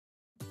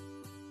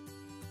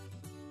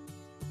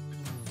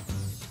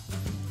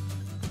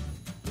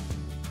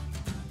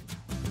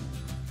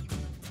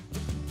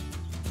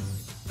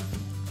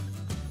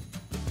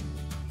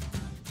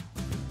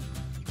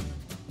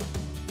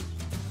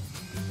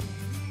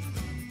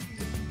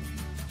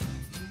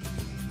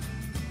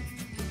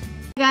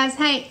Guys,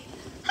 hey,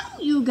 how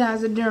you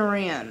guys are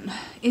doing?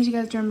 Is you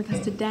guys doing?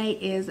 Because today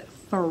is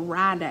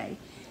Friday.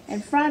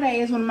 And Friday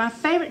is one of my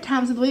favorite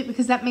times of the week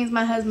because that means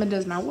my husband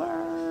does my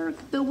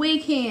work the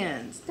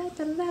weekends. Da,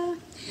 da, da.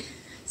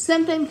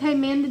 Something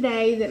came in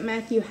today that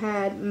Matthew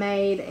had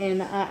made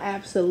and I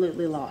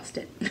absolutely lost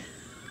it.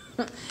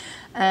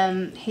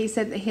 He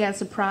said that he had a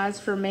surprise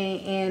for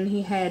me and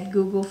he had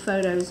Google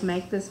Photos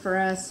make this for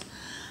us.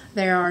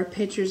 There are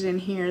pictures in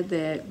here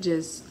that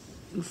just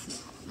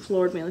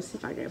floored me. Let's see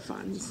if I can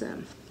find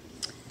some.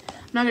 I'm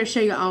not going to show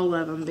you all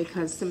of them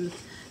because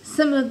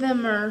some of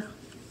them are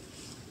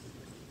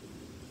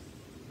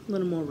a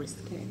little more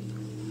risque.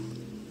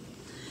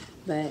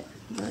 But,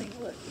 like,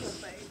 look,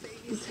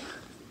 babies.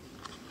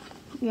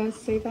 You guys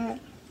see that?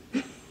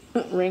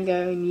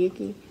 Ringo and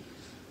Yuki.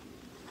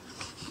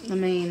 I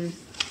mean,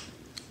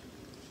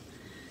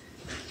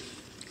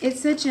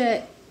 it's such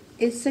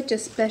a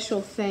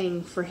special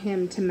thing for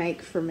him to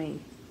make for me.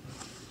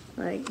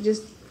 Like,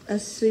 just a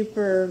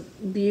super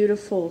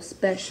beautiful,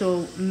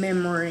 special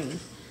memory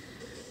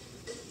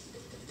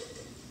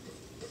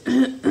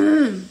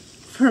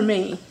for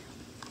me.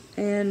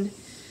 And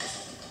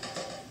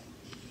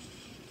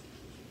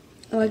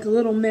like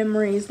little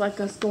memories, like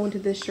us going to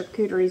this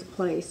charcuterie's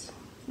place,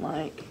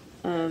 like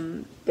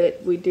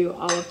that we do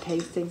olive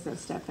tastings and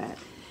stuff at,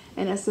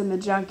 and us in the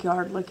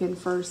junkyard looking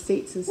for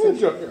seats and stuff.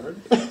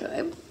 Junkyard.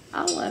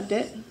 I loved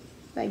it.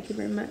 Thank you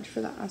very much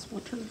for the ice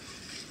water.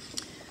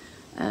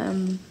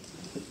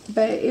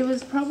 But it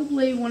was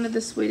probably one of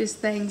the sweetest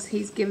things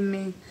he's given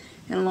me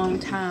in a long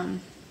time.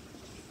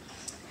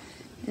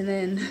 And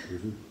then,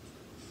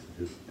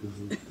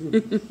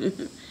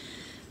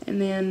 and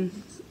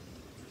then,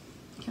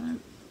 can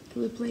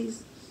we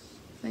please?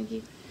 Thank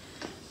you.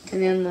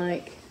 And then,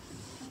 like,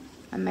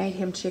 I made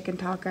him chicken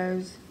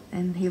tacos,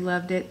 and he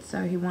loved it,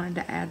 so he wanted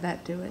to add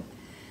that to it.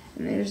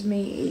 And there's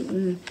me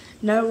eating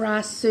no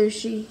rice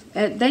sushi.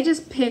 They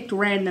just picked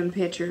random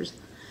pictures,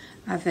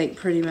 I think,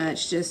 pretty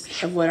much,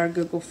 just of what our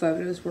Google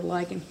Photos were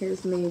like. And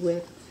here's me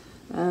with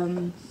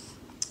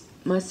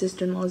my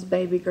sister-in-law's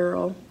baby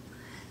girl.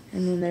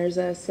 And then there's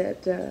us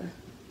at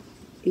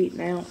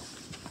eating out.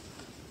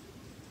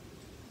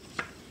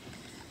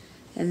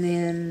 And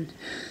then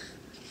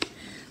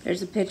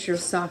there's a picture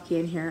of Saki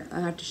in here. I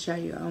have to show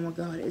you. Oh my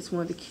God, it's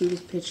one of the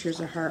cutest pictures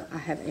of her I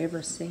have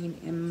ever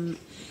seen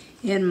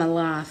in my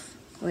life.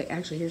 Wait,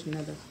 actually, here's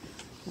another.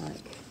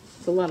 Like,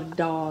 it's a lot of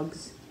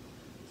dogs.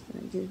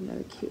 And here's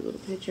another cute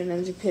little picture. And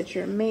there's a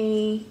picture of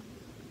me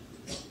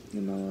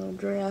in my little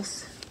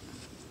dress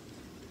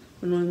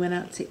when we went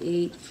out to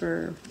eat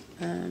for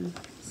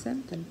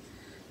something.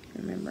 I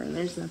remember. And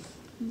there's a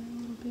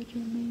little picture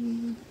of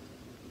me.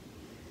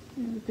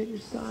 And a picture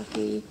of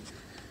Saki.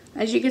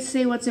 As you can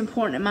see, what's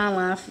important in my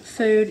life: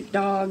 food,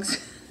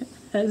 dogs,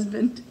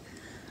 husband.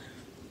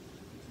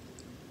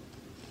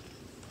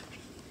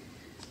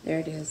 There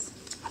it is.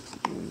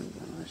 Oh my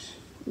gosh!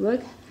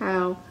 Look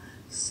how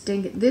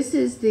stinking. This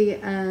is the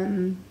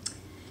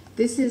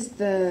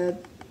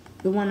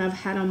one I've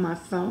had on my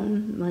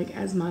phone, like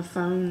as my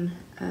phone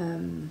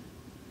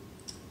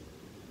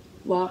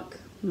lock,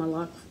 my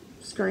lock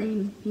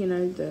screen. You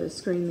know, the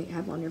screen that you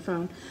have on your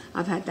phone.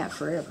 I've had that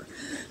forever.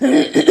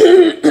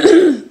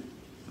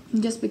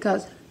 Just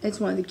because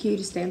it's one of the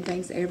cutest damn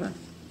things ever.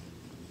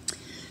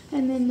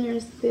 And then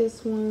there's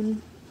this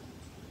one.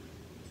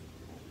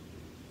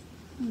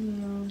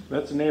 Yeah.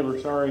 That's a neighbor,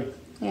 sorry.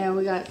 Yeah,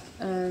 we got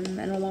an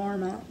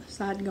alarm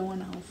outside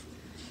going off.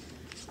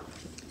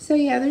 So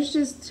yeah, there's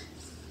just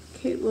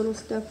cute little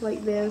stuff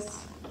like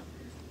this,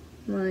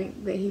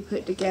 like that he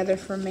put together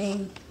for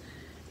me,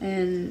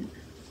 and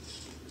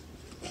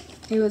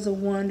it was a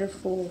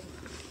wonderful,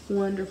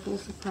 wonderful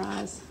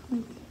surprise.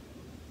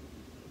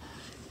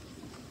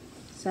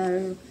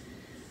 So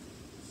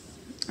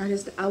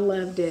I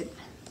loved it,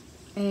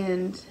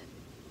 and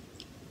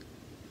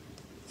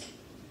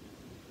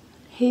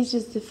he's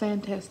just a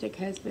fantastic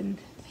husband.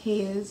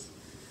 He is.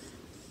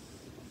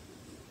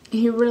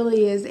 He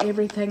really is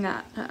everything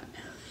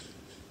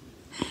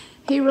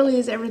he really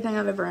is everything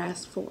I've ever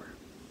asked for.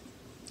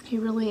 He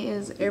really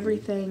is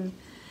everything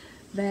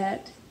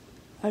that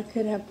I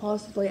could have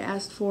possibly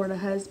asked for in a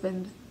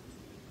husband.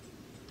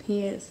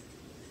 He is.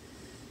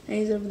 And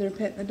he's over there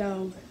petting the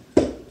dog.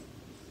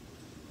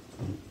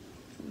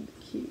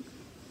 Cute.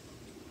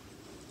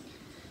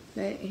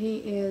 But he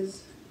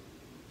is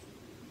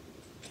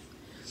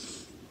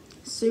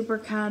super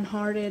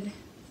kind-hearted.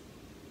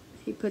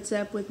 He puts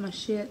up with my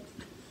shit,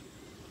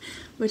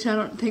 which I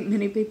don't think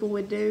many people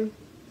would do.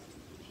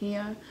 He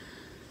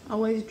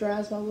always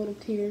dries my little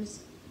tears.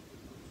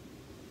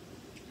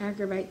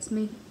 Aggravates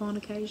me on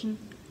occasion.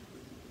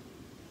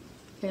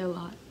 Okay, a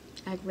lot.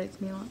 Aggravates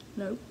me a lot.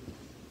 Nope.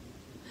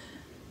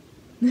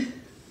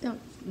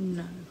 Don't.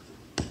 No.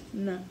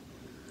 No.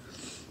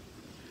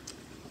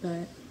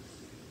 But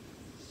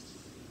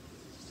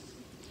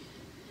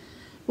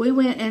we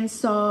went and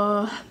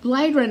saw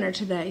Blade Runner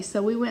today.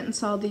 So we went and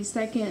saw the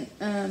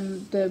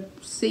the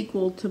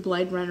sequel to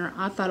Blade Runner.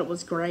 I thought it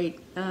was great.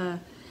 It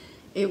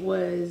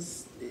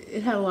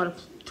had a lot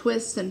of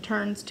twists and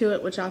turns to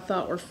it, which I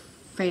thought were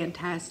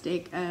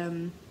fantastic.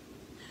 Of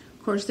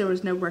course, there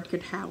was no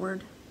Rutger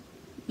Hauer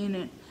in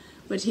it,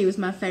 which he was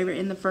my favorite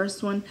in the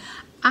first one.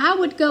 I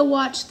would go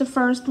watch the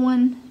first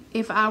one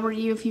if I were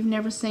you, if you've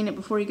never seen it,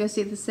 before you go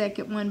see the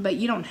second one, but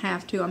you don't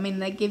have to. I mean,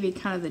 they give you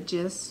kind of the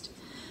gist,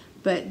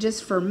 but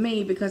just for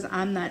me, because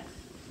I'm not,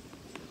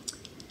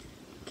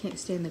 can't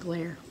stand the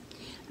glare,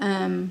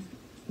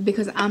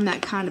 because I'm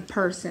that kind of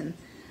person,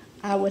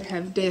 I would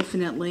have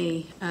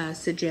definitely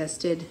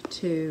suggested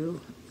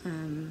to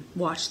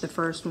watch the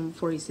first one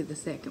before you see the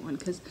second one,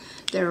 because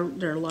there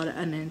are a lot of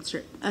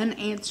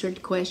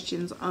unanswered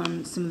questions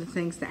on some of the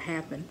things that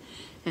happen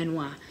and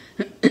why.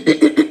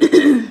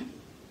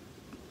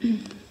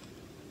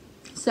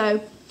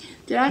 So,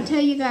 did I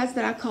tell you guys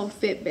that I called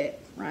Fitbit,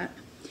 right?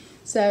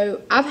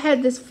 So, I've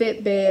had this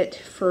Fitbit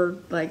for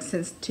like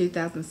since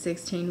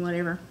 2016,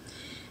 whatever.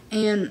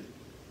 And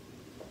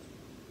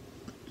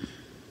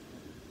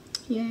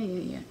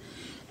yeah.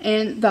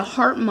 And the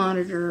heart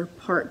monitor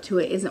part to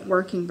it isn't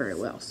working very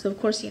well. So, of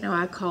course, you know,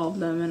 I called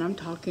them and I'm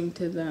talking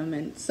to them.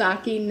 And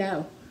Saki,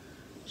 no.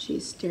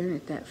 She's staring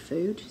at that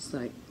food. She's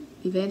like,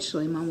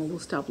 eventually, Mama will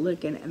stop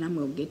looking and I'm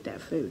going to get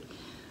that food.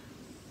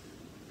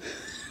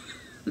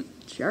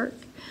 Jerk.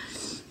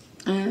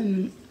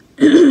 So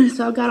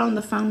I got on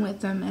the phone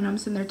with them and I'm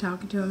sitting there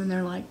talking to them and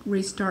they're like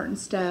restarting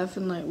stuff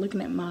and like looking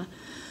at my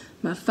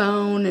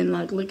phone and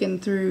like looking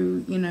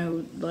through, you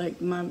know, like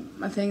my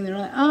thing. They're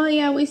like, oh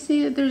yeah, we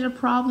see that there's a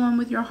problem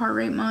with your heart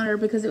rate monitor,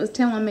 because it was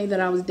telling me that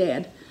I was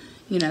dead,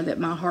 you know, that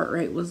my heart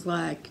rate was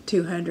like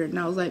 200. And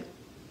I was like,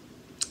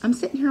 I'm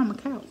sitting here on my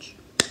couch.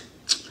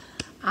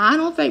 I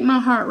don't think my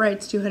heart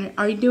rate's 200.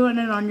 Are you doing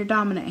it on your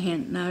dominant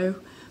hand? No, I'm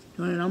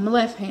doing it on my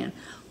left hand.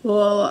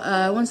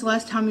 Well, when's the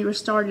last time you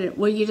restarted it?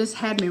 Well, you just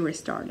had me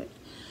restart it.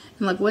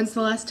 And like, when's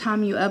the last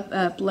time you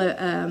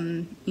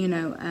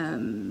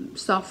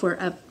software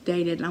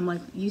updated? And I'm like,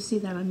 you see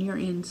that on your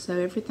end, so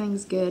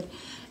everything's good,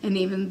 and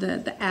even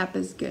the app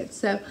is good.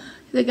 So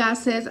the guy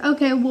says,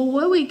 okay, well,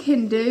 what we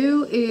can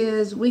do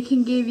is we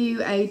can give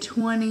you a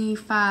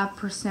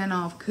 25%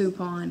 off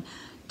coupon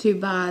to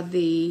buy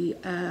the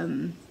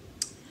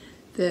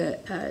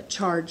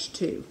Charge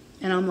 2.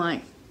 And I'm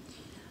like,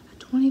 a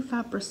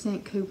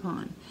 25%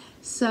 coupon.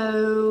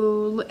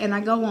 So, and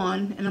I go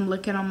on and I'm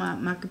looking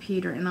on my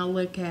computer and I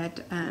look at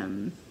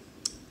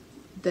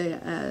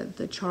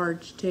the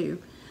Charge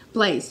 2.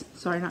 Blaze,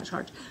 sorry, not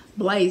Charge.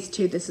 Blaze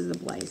 2, this is the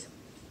Blaze.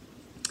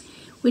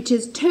 Which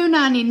is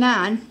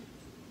 $299.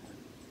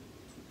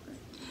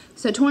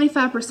 So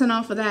 25%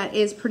 off of that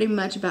is pretty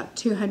much about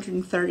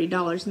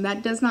 $230. And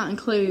that does not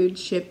include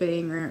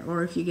shipping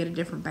or if you get a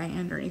different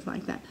band or anything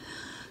like that.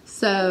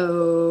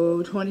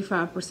 So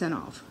 25%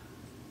 off.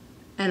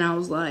 And I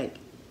was like,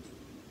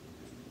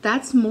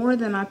 that's more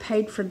than I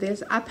paid for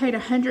this. I paid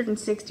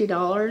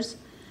 $160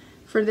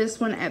 for this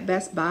one at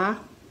Best Buy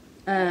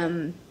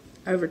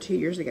over 2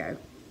 years ago.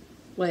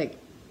 Like,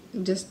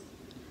 just,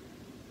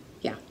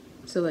 yeah.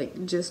 So,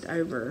 like, just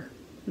over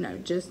a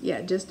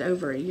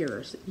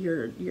year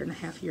and a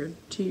half,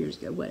 2 years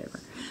ago, whatever.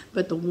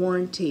 But the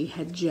warranty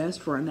had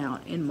just run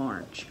out in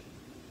March.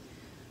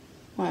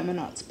 Why am I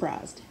not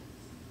surprised?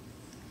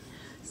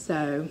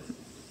 So,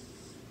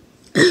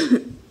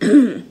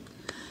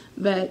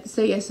 but,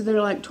 so yeah, so they're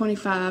like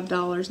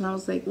 $25, and I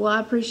was like, well, I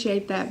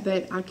appreciate that,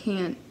 but I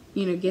can't,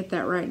 you know, get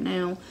that right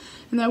now.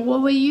 And they're,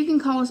 well, you can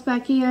call us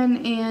back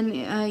in, and,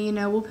 you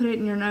know, we'll put it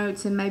in your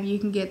notes, and maybe you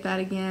can get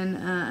that again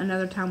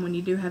another time when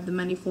you do have the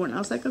money for it. And I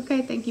was like,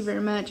 okay, thank you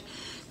very much,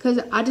 because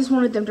I just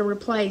wanted them to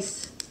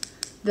replace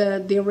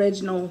the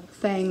original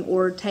thing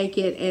or take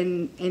it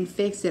and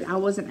fix it. I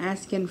wasn't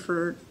asking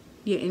for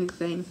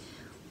anything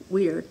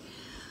weird.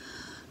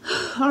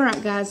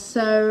 Alright guys,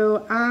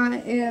 so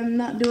I am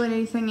not doing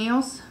anything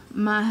else.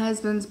 My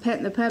husband's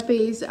petting the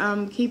puppies.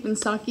 I'm keeping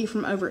Saki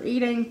from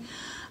overeating.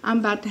 I'm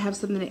about to have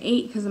something to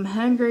eat because I'm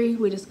hungry.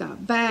 We just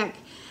got back.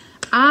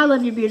 I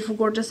love your beautiful,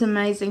 gorgeous,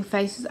 amazing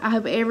faces. I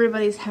hope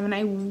everybody's having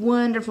a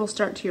wonderful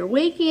start to your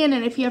weekend.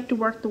 And if you have to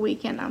work the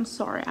weekend, I'm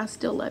sorry. I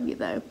still love you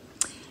though.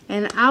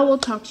 And I will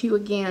talk to you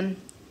again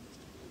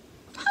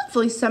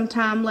hopefully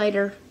sometime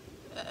later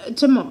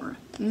tomorrow.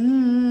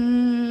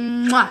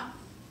 Mwah.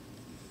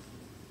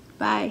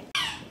 Bye.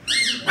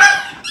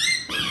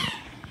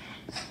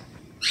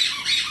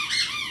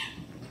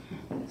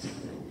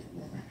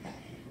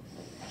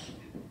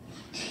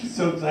 She's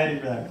so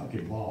excited for that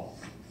fucking ball.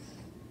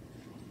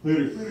 Look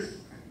at it.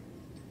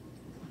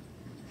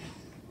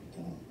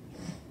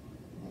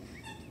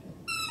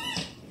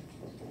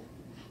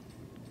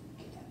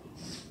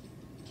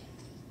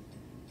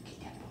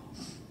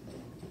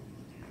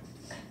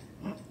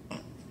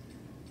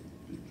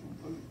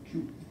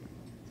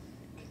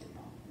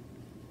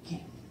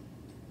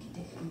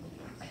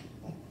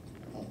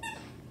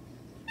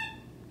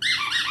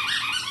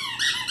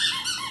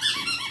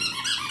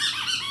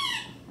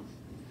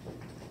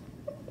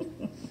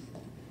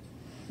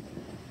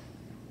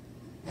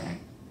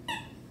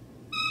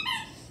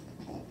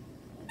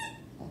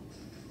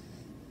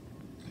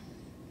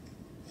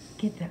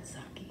 Get that,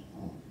 Saki.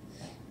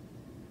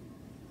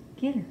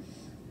 Get her.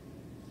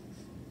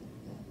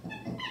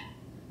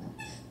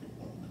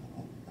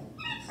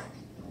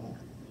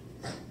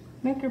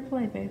 Make her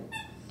play, babe.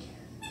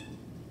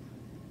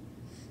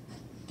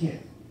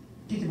 Get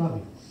the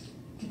puppy.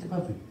 Get the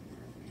puppy.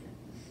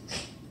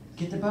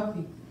 Get the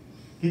puppy.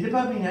 Get the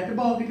puppy, not the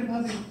ball. Get the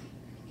puppy.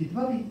 Get the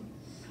puppy.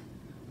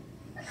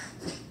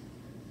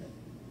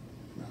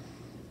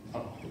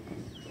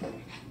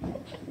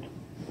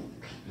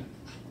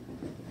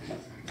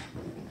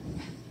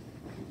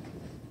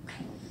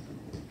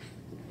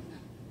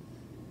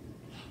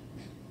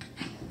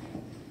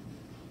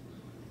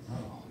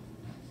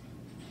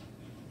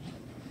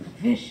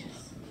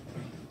 Vicious.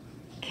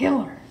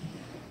 Killer.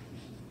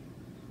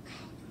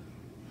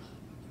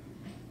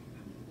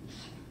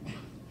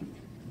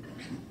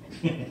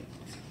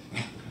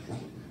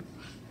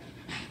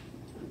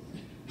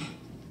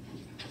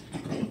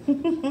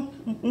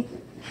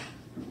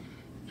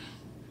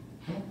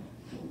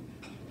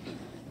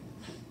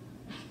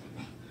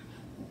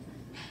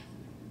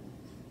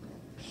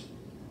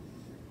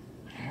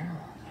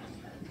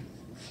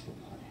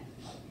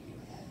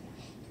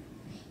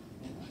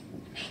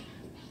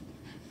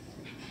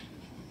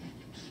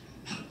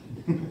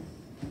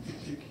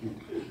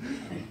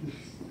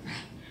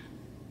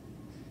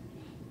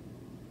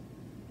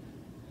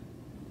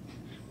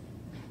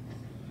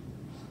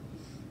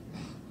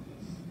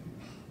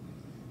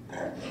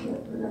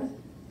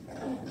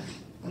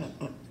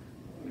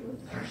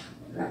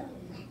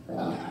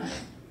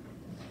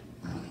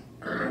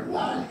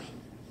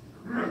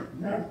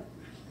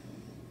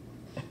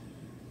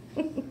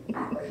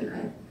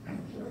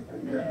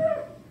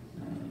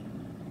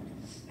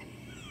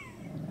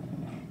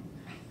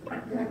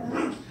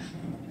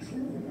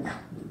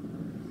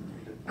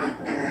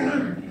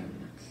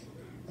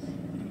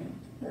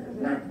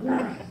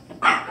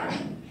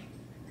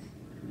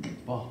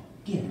 Ball.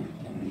 Get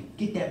it.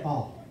 Get that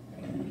ball.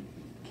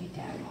 Get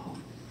that ball.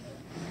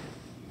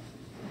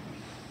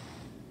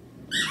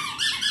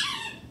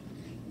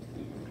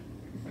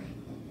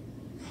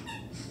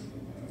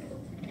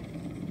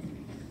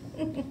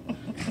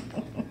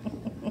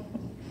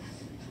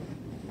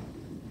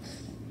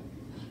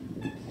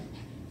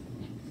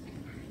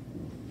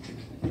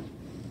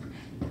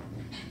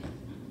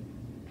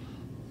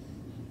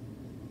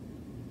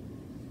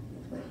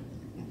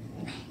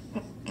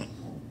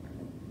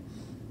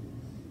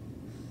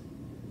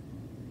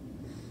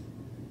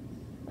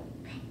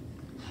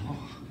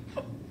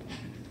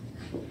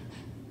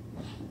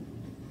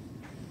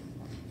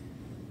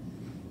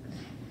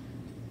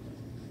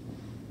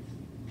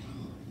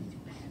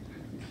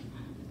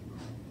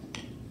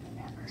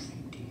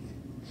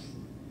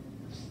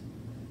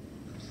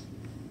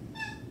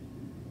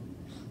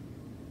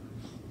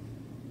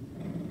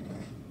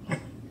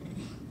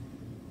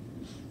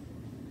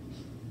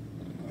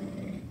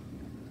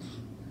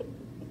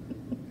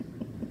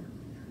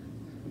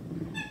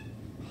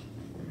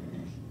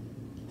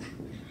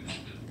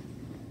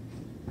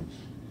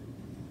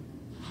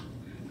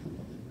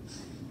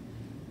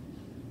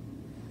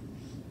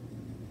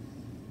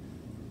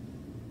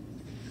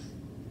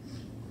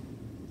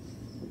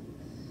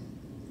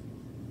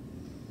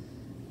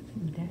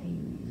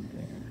 Dang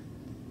there.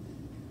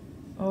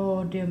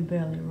 Oh, them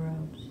belly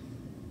rubs.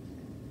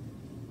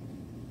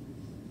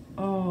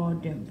 Oh,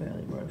 them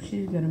belly rubs.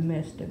 She's gonna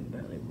miss them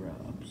belly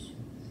rubs.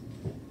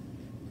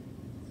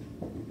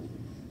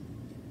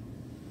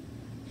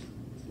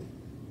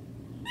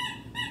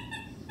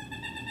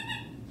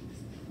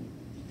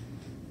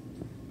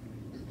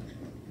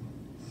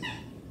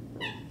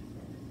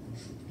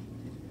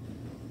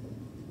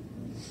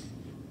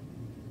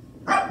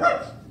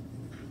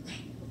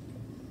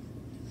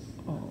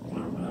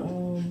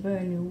 Oh,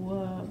 belly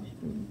rubs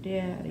from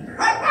Daddy.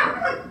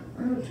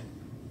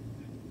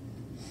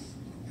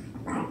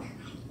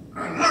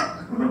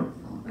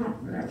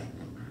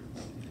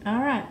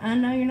 Alright, I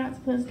know you're not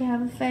supposed to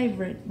have a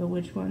favorite, but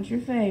which one's your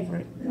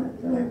favorite?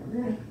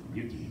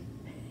 Yuki.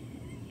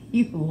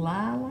 You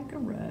lie like a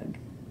rug.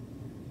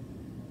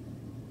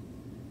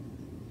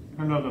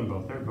 I love them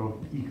both. They're both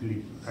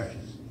equally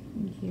precious.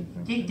 Give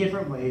her, In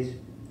different ways.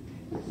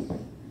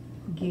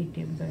 get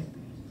them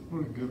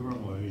baby.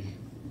 Different ways.